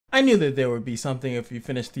I knew that there would be something if you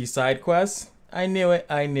finished these side quests. I knew it,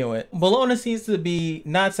 I knew it. Bologna seems to be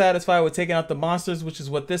not satisfied with taking out the monsters, which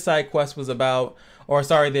is what this side quest was about. Or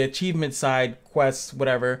sorry, the achievement side quests,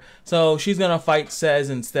 whatever. So she's gonna fight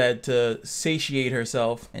ZEUZ instead to satiate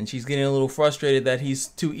herself. And she's getting a little frustrated that he's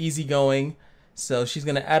too easygoing. So she's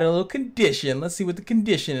gonna add a little condition. Let's see what the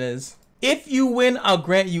condition is. If you win, I'll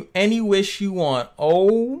grant you any wish you want.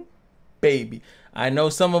 Oh, baby. I know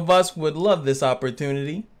some of us would love this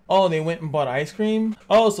opportunity. Oh, they went and bought ice cream?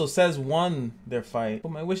 Oh, so ZEUZ won their fight.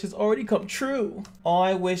 But my wish has already come true. All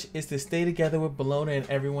I wish is to stay together with Bologna and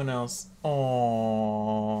everyone else.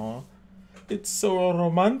 Aww. It's so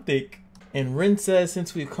romantic. And Rin says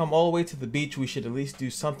since we've come all the way to the beach, we should at least do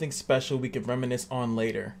something special we can reminisce on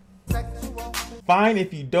later. Fine,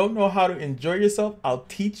 if you don't know how to enjoy yourself, I'll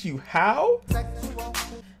teach you how.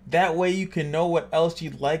 That way you can know what else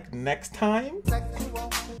you'd like next time.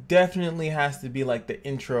 Definitely has to be like the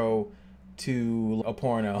intro to a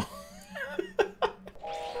porno.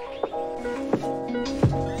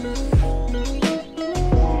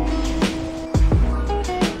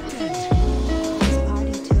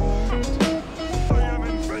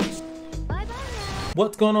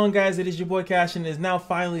 What's going on, guys? It is your boy Cash, and it is now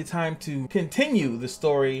finally time to continue the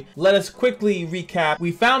story. Let us quickly recap.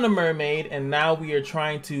 We found a mermaid, and now we are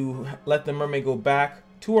trying to let the mermaid go back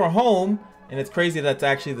to her home. And it's crazy that's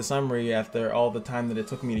actually the summary after all the time that it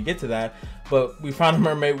took me to get to that. But we found a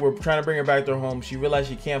mermaid. We're trying to bring her back to her home. She realized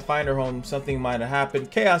she can't find her home. Something might have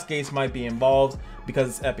happened. Chaos Gates might be involved because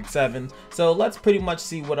it's Epic 7. So let's pretty much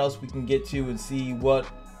see what else we can get to and see what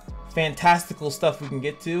fantastical stuff we can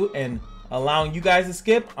get to. And allowing you guys to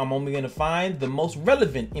skip, I'm only going to find the most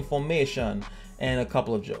relevant information and a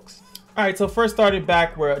couple of jokes. Alright, so first starting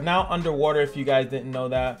back, we're now underwater, if you guys didn't know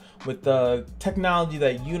that, with the technology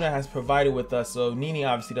that Yuna has provided with us. So Nini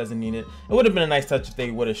obviously doesn't need it. It would have been a nice touch if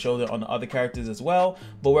they would have showed it on the other characters as well.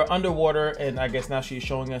 But we're underwater, and I guess now she's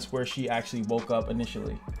showing us where she actually woke up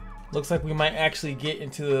initially. Looks like we might actually get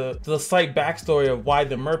into the slight backstory of why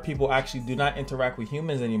the mer people actually do not interact with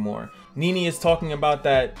humans anymore. Nini is talking about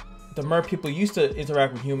that the mer people used to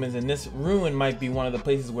interact with humans, and this ruin might be one of the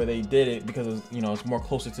places where they did it because of, you know, it's more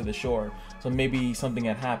closer to the shore. So maybe something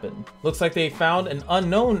had happened. Looks like they found an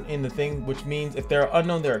unknown in the thing, which means if there are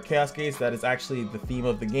unknown, there are chaos gates. That is actually the theme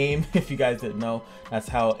of the game. If you guys didn't know, that's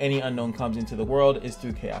how any unknown comes into the world, is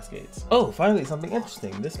through chaos gates. Oh, finally something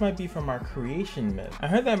interesting. This might be from our creation myth. I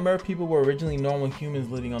heard that mer people were originally normal humans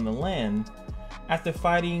living on the land. After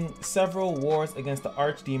fighting several wars against the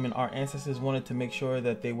archdemon, our ancestors wanted to make sure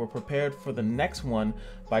that they were prepared for the next one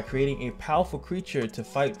by creating a powerful creature to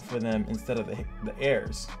fight for them instead of the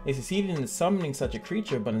heirs. They succeeded in summoning such a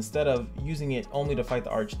creature, but instead of using it only to fight the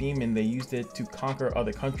archdemon, they used it to conquer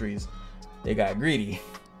other countries. They got greedy.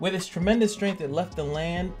 With its tremendous strength, it left the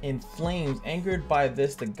land in flames. Angered by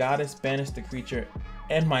this, the goddess banished the creature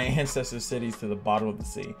and my ancestors' cities to the bottom of the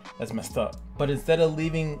sea. That's messed up. But instead of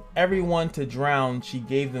leaving everyone to drown, she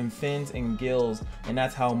gave them fins and gills, and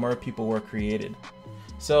that's how mer people were created.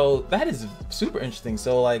 So that is super interesting.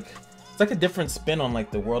 So like, it's like a different spin on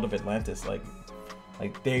like the world of Atlantis. Like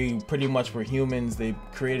they pretty much were humans. They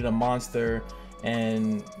created a monster,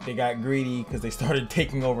 and they got greedy because they started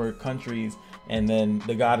taking over countries. And then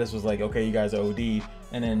the goddess was like, okay, you guys are OD,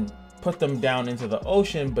 and then put them down into the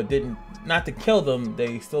ocean, but not to kill them.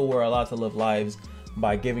 They still were allowed to live lives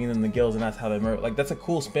by giving them the gills, and that's how they like, that's a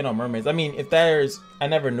cool spin on mermaids. I mean, I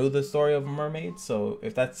never knew the story of mermaids, so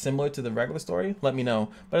if that's similar to the regular story, let me know.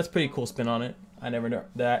 But it's a pretty cool spin on it. I never know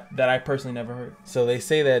that I personally never heard. So they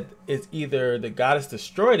say that it's either the goddess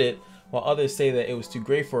destroyed it, while others say that it was too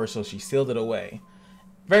great for her, so she sealed it away.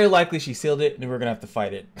 Very likely she sealed it, and we're gonna have to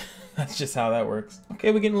fight it. That's just how that works.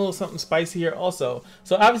 Okay, we're getting a little something spicy here also.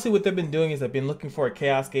 So obviously what they've been doing is they've been looking for a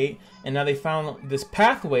chaos gate, and now they found this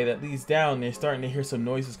pathway that leads down. They're starting to hear some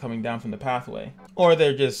noises coming down from the pathway. Or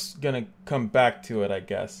they're just gonna come back to it, I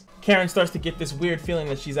guess. Karen starts to get this weird feeling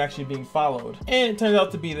that she's actually being followed. And it turns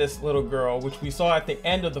out to be this little girl, which we saw at the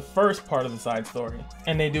end of the first part of the side story.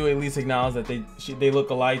 And they do at least acknowledge that they look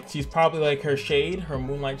alike. She's probably like her shade, her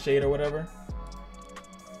moonlight shade or whatever.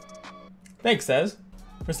 Thanks, ZEUZ.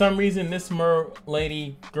 For some reason, this mer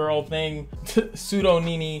lady girl thing, pseudo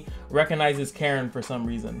Nini, recognizes Karen for some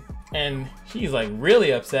reason. And she's like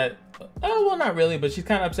really upset. Oh, well, not really, but she's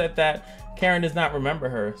kind of upset that Karen does not remember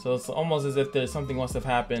her. So it's almost as if there's something must have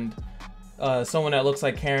happened. Someone that looks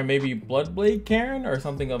like Karen, maybe Bloodblade Karen or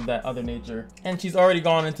something of that other nature. And she's already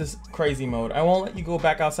gone into crazy mode. I won't let you go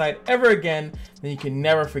back outside ever again. Then you can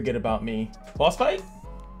never forget about me. Boss fight?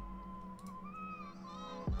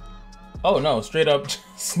 Oh no, straight up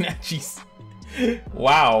snatchies.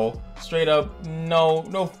 Wow. Straight up, no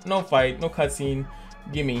fight, no cutscene.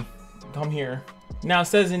 Gimme, come here. Now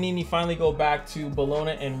ZEUZ and Nini finally go back to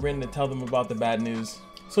Bologna and Rin to tell them about the bad news.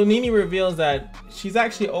 So Nini reveals that she's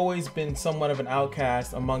actually always been somewhat of an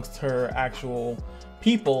outcast amongst her actual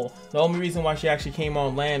people. The only reason why she actually came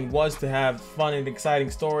on land was to have fun and exciting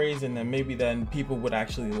stories, and then maybe then people would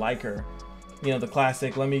actually like her. You know, the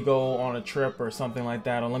classic, let me go on a trip or something like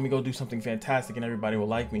that, or let me go do something fantastic and everybody will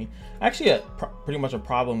like me. Actually, pretty much a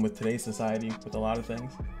problem with today's society with a lot of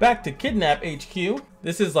things. Back to Kidnap HQ.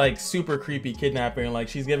 This is like super creepy kidnapping. Like,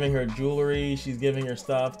 she's giving her jewelry, she's giving her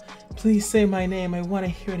stuff. Please say my name, I want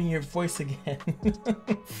to hear it in your voice again.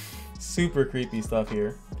 Super creepy stuff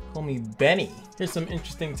here. Call me Benny. Here's some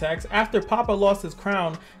interesting text. After Papa lost his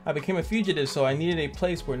crown, I became a fugitive, so I needed a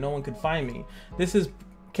place where no one could find me. This is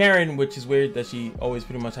Karen, which is weird that she always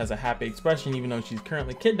pretty much has a happy expression even though she's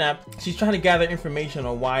currently kidnapped. She's trying to gather information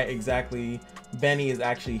on why exactly Benny is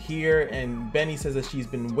actually here, and Benny says that she's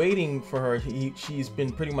been waiting for her. She's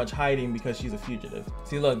been pretty much hiding because she's a fugitive.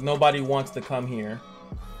 See, look, nobody wants to come here,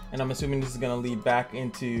 and I'm assuming this is gonna lead back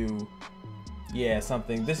into, yeah,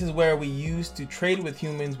 something. This is where we used to trade with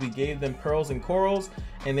humans. We gave them pearls and corals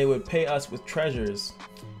and they would pay us with treasures.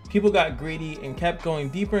 People got greedy and kept going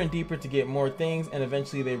deeper and deeper to get more things, and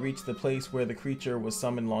eventually they reached the place where the creature was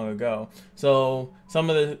summoned long ago. So some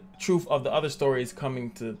of the truth of the other stories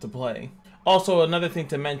coming to play. Also, another thing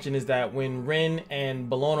to mention is that when Rin and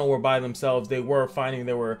Bologna were by themselves, they were finding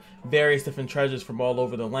there were various different treasures from all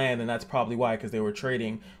over the land, and that's probably why, because they were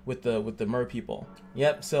trading with the mer people.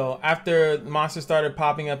 Yep, so after the monsters started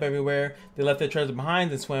popping up everywhere, they left their treasure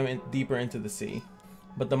behind and swam deeper into the sea.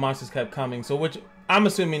 But the monsters kept coming, so which I'm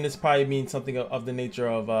assuming this probably means something of the nature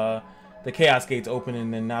of the chaos gates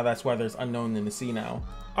opening, and now that's why there's unknown in the sea now.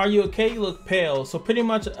 Are you okay? You look pale. So pretty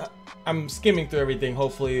much I'm skimming through everything,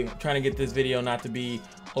 hopefully trying to get this video not to be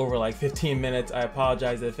over like 15 minutes. I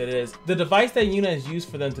apologize if it is. The device that Yuna has used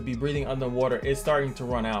for them to be breathing underwater is starting to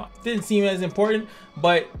run out. Didn't seem as important,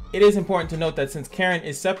 but it is important to note that since Karen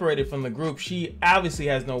is separated from the group, she obviously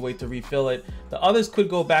has no way to refill it. The others could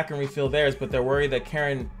go back and refill theirs, but they're worried that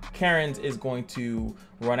Karen's is going to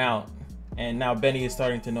run out, and now Benny is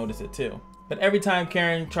starting to notice it too. But every time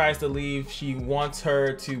Karen tries to leave, she wants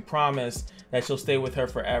her to promise that she'll stay with her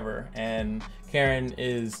forever, and Karen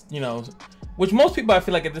is, you know, which most people I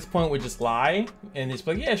feel like at this point would just lie and just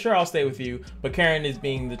be like, yeah, sure, I'll stay with you. But Karen is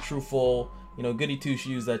being the truthful, you know, goody two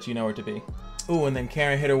shoes that you know her to be. Ooh, and then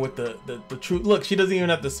Karen hit her with the truth. Look, she doesn't even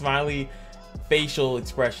have the smiley facial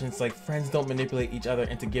expression. It's like, friends don't manipulate each other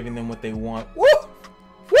into giving them what they want. Woo!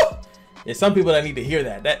 Woo! There's some people that need to hear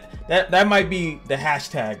that. That might be the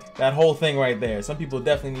hashtag, that whole thing right there. Some people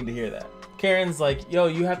definitely need to hear that. Karen's like, yo,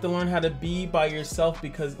 you have to learn how to be by yourself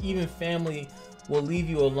because even family will leave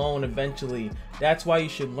you alone eventually. That's why you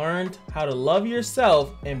should learn how to love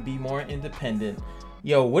yourself and be more independent.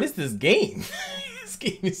 Yo, what is this game? This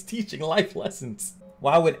game is teaching life lessons.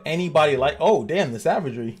 Why would anybody like, oh damn, the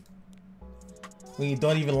savagery. When you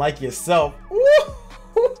don't even like yourself.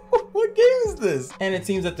 What game is this? And it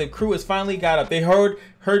seems that the crew has finally got up. They heard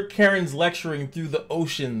Karen's lecturing through the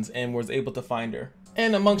oceans and was able to find her.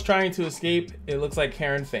 And amongst trying to escape, it looks like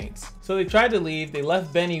Karen faints. So they tried to leave, they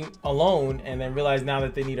left Benny alone, and then realized now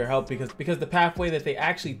that they need her help because the pathway that they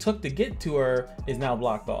actually took to get to her is now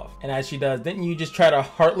blocked off. And as she does, didn't you just try to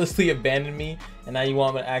heartlessly abandon me and now you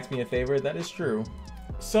want to ask me a favor? That is true.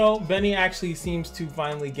 So Benny actually seems to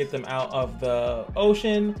finally get them out of the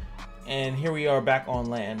ocean, and here we are back on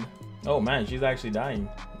land. Oh man, she's actually dying.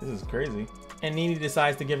 This is crazy. And Nini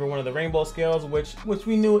decides to give her one of the rainbow scales, which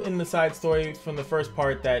we knew in the side story from the first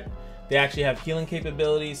part that they actually have healing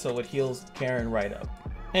capabilities, so it heals Karen right up.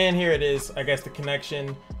 And here it is, I guess the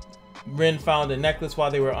connection. Rin found a necklace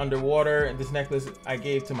while they were underwater, and this necklace I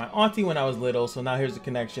gave to my auntie when I was little, so now here's the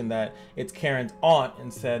connection that it's Karen's aunt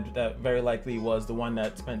instead, that very likely was the one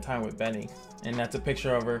that spent time with Benny. And that's a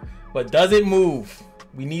picture of her. But does it move?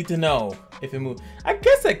 We need to know if it moves. I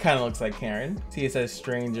guess that kind of looks like Karen. See, it says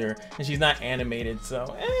stranger, and she's not animated,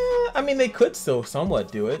 so I mean, they could still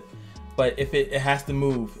somewhat do it, but if it has to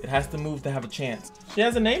move, it has to move to have a chance. She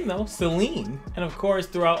has a name though, Celine. And of course,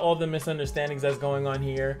 throughout all the misunderstandings that's going on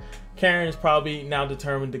here, Karen is probably now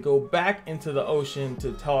determined to go back into the ocean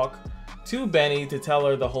to talk to Benny to tell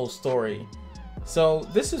her the whole story. So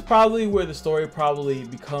this is probably where the story probably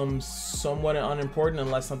becomes somewhat unimportant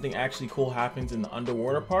unless something actually cool happens in the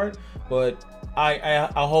underwater part. But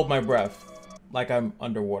I'll hold my breath like I'm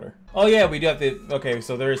underwater. Oh yeah, we do have to, okay,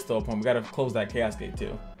 so there is still a point. We gotta close that chaos gate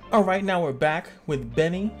too. All right, now we're back with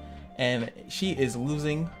Benny and she is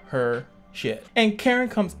losing her shit. And Karen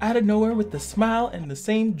comes out of nowhere with the smile and the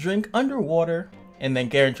same drink underwater. And then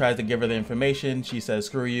Karen tries to give her the information. She says,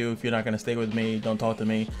 screw you, if you're not gonna stay with me, don't talk to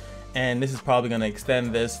me. And this is probably gonna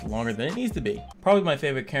extend this longer than it needs to be. Probably my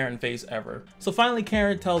favorite Karen face ever. So finally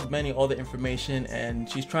Karen tells Benny all the information, and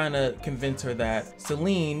she's trying to convince her that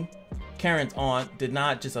Celine, Karen's aunt, did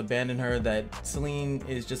not just abandon her, that Celine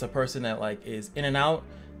is just a person that like is in and out.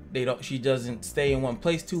 She doesn't stay in one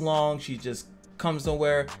place too long. She just comes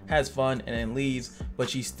somewhere, has fun, and then leaves, but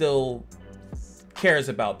she still cares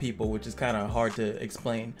about people, which is kind of hard to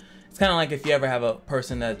explain. It's kind of like if you ever have a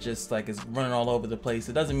person that just like is running all over the place.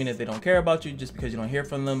 It doesn't mean that they don't care about you just because you don't hear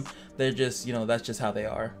from them. They're just, you know, that's just how they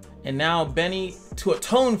are. And now Benny, to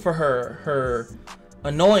atone for her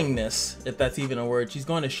annoyingness, if that's even a word, she's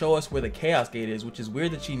going to show us where the Chaos Gate is, which is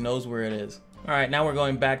weird that she knows where it is. All right, now we're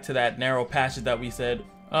going back to that narrow passage that we said.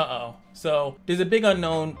 So there's a big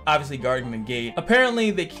unknown obviously guarding the gate.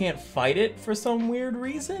 Apparently they can't fight it for some weird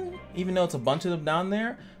reason, even though it's a bunch of them down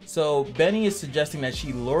there. So Benny is suggesting that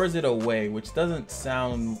she lures it away, which doesn't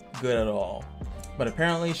sound good at all. But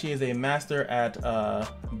apparently she is a master at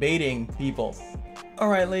baiting people. All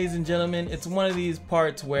right, ladies and gentlemen, it's one of these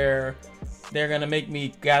parts where they're gonna make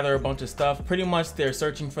me gather a bunch of stuff. Pretty much they're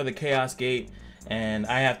searching for the Chaos Gate, and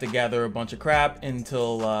I have to gather a bunch of crap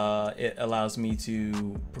until it allows me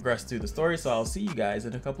to progress through the story. So I'll see you guys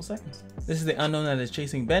in a couple seconds. This is the unknown that is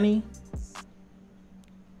chasing Benny.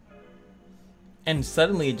 And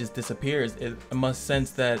suddenly it just disappears. It must sense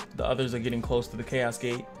that the others are getting close to the Chaos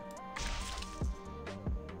Gate.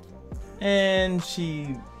 And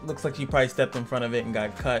she looks like she probably stepped in front of it and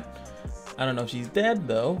got cut. I don't know if she's dead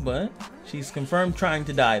though, but she's confirmed trying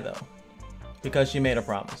to die though, because she made a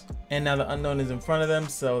promise. And now the unknown is in front of them,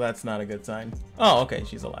 so that's not a good sign. Oh, okay,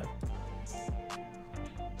 she's alive.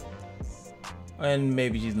 And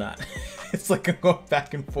maybe she's not. It's like I'm going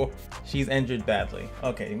back and forth. She's injured badly.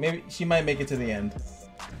 Okay, maybe she might make it to the end.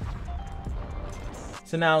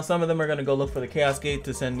 So now some of them are gonna go look for the Chaos Gate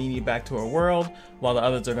to send Nini back to her world, while the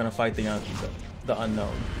others are gonna fight the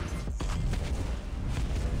unknown.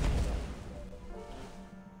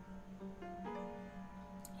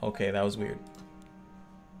 Okay, that was weird.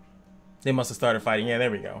 They must have started fighting. Yeah,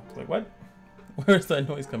 there we go. Like, what? Where's that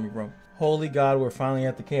noise coming from? Holy God, we're finally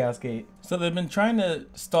at the Chaos Gate. So they've been trying to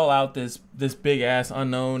stall out this big ass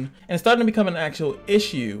unknown, and it's starting to become an actual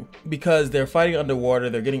issue because they're fighting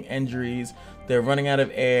underwater, they're getting injuries, they're running out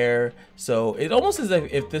of air. So it almost is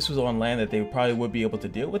like if this was on land that they probably would be able to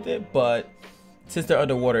deal with it, but since they're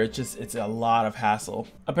underwater, it's a lot of hassle.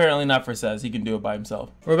 Apparently not for ZEUZ, he can do it by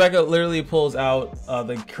himself. Rebecca literally pulls out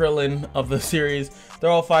the Krillin of the series. They're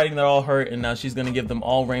all fighting, they're all hurt, and now she's gonna give them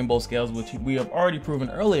all rainbow scales, which we have already proven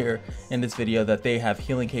earlier in this video that they have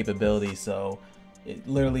healing capabilities, so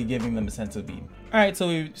literally giving them a sense of beam. All right, so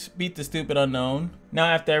we beat the stupid unknown. Now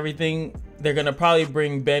after everything, they're gonna probably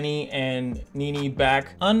bring Benny and Nini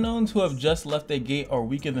back. Unknowns who have just left the gate are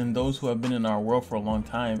weaker than those who have been in our world for a long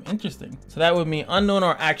time. Interesting. So that would mean unknown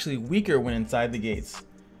are actually weaker when inside the gates.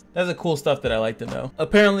 That's the cool stuff that I like to know.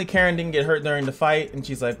 Apparently Karen didn't get hurt during the fight, and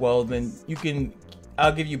she's like, well, then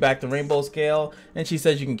I'll give you back the rainbow scale, and she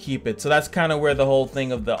says you can keep it. So that's kind of where the whole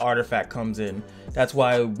thing of the artifact comes in. That's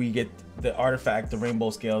why we get the artifact, the rainbow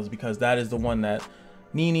scales, because that is the one that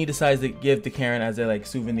Nini decides to give to Karen as a like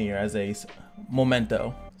souvenir, as a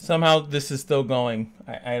memento. Somehow this is still going.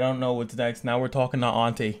 I don't know what's next. Now we're talking to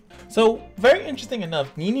Auntie. So very interesting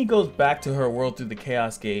enough, Nini goes back to her world through the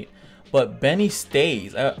Chaos Gate, but Benny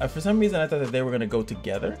stays. For some reason I thought that they were gonna go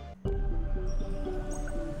together.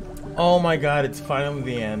 Oh my God, it's finally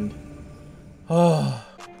the end. Oh,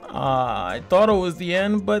 I thought it was the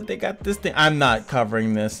end, but they got this thing. I'm not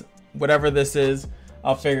covering this. Whatever this is,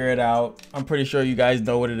 I'll figure it out. I'm pretty sure you guys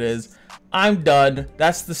know what it is. I'm done.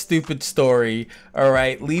 That's the stupid story. All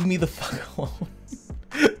right, leave me the fuck alone.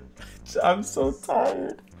 I'm so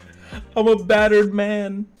tired. I'm a battered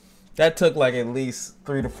man. That took like at least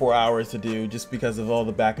 3 to 4 hours to do just because of all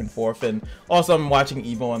the back and forth, and also I'm watching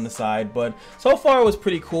Evo on the side. But so far it was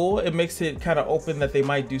pretty cool. It makes it kind of open that they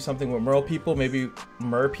might do something with mer people,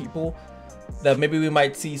 that maybe we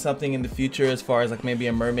might see something in the future as far as like maybe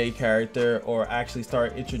a mermaid character, or actually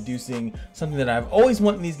start introducing something that I've always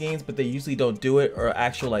wanted in these games but they usually don't do it, or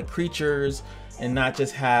actual like creatures, and not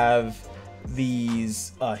just have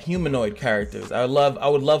these humanoid characters. I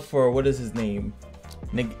would love for, what is his name?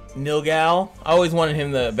 Nilgal. I always wanted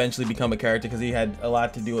him to eventually become a character because he had a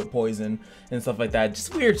lot to do with poison and stuff like that.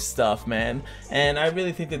 Just weird stuff, man. And I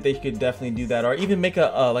really think that they could definitely do that, or even make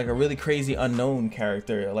a like a really crazy unknown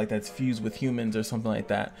character like that's fused with humans or something like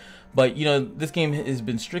that. But you know, this game has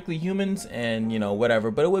been strictly humans and you know, whatever,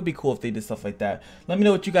 but it would be cool if they did stuff like that. Let me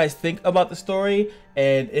know what you guys think about the story,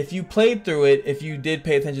 and if you played through it, if you did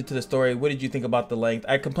pay attention to the story, what did you think about the length?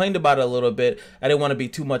 I complained about it a little bit. I didn't want to be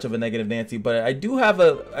too much of a negative Nancy, but I do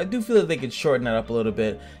feel that they could shorten that up a little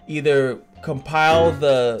bit. Either compile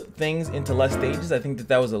the things into less stages. I think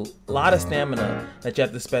that was a lot of stamina that you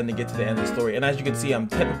have to spend to get to the end of the story, and as you can see, I'm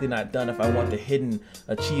technically not done if I want the hidden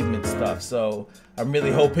achievement stuff, so I'm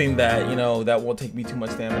really hoping that, you know, that won't take me too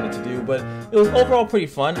much stamina to do. But it was overall pretty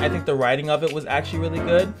fun. I think the writing of it was actually really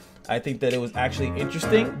good. I think that it was actually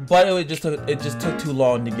interesting, but it just took too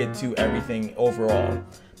long to get to everything overall.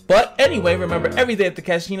 But anyway, remember, every day at the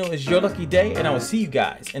Kashino is your lucky day, and I will see you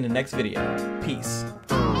guys in the next video. Peace.